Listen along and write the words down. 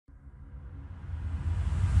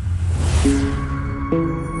The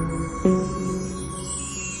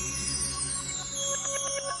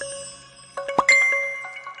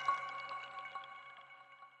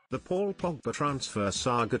Paul Pogba transfer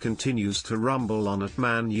saga continues to rumble on at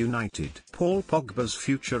Man United. Paul Pogba's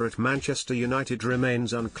future at Manchester United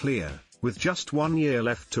remains unclear, with just 1 year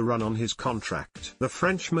left to run on his contract. The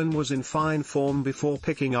Frenchman was in fine form before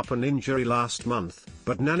picking up an injury last month,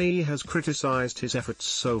 but Nani has criticised his efforts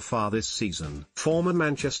so far this season. Former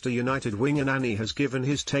Manchester United winger Nani has given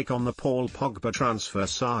his take on the Paul Pogba transfer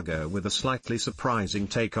saga with a slightly surprising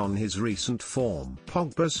take on his recent form.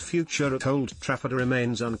 Pogba's future at Old Trafford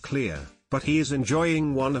remains unclear, but he is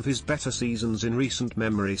enjoying one of his better seasons in recent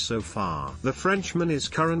memory so far. The Frenchman is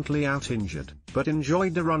currently out injured, but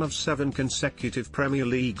enjoyed a run of 7 consecutive Premier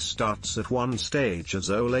League starts at one stage as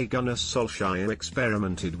Ole Gunnar Solskjaer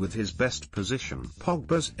experimented with his best position.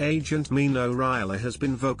 Pogba's agent Mino Raiola has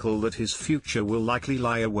been vocal that his future will likely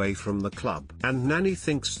lie away from the club. And Nani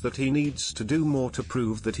thinks that he needs to do more to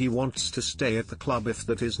prove that he wants to stay at the club if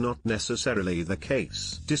that is not necessarily the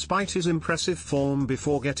case. Despite his impressive form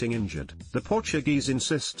before getting injured, the Portuguese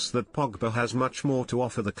insists that Pogba has much more to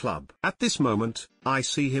offer the club. At this moment, I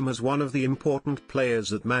see him as one of the important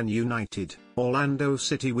players at Man United, Orlando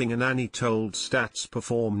City winger Nani told Stats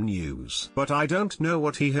Perform News. But I don't know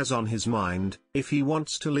what he has on his mind, if he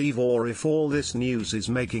wants to leave or if all this news is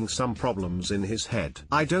making some problems in his head.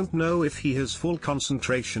 I don't know if he has full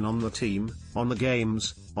concentration on the team, on the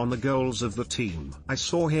games, on the goals of the team. I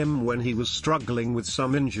saw him when he was struggling with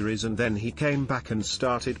some injuries and then he came back and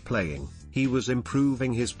started playing. He was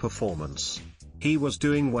improving his performance. He was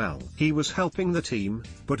doing well. He was helping the team,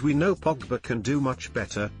 but we know Pogba can do much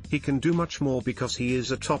better. He can do much more because he is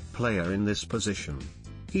a top player in this position.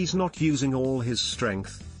 He's not using all his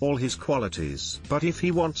strength, all his qualities. But if he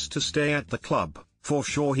wants to stay at the club, for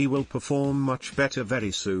sure he will perform much better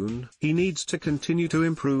very soon. He needs to continue to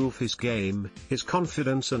improve his game, his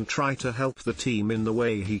confidence and try to help the team in the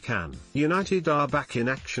way he can. United are back in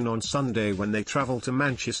action on Sunday when they travel to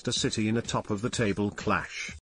Manchester City in a top-of-the-table clash.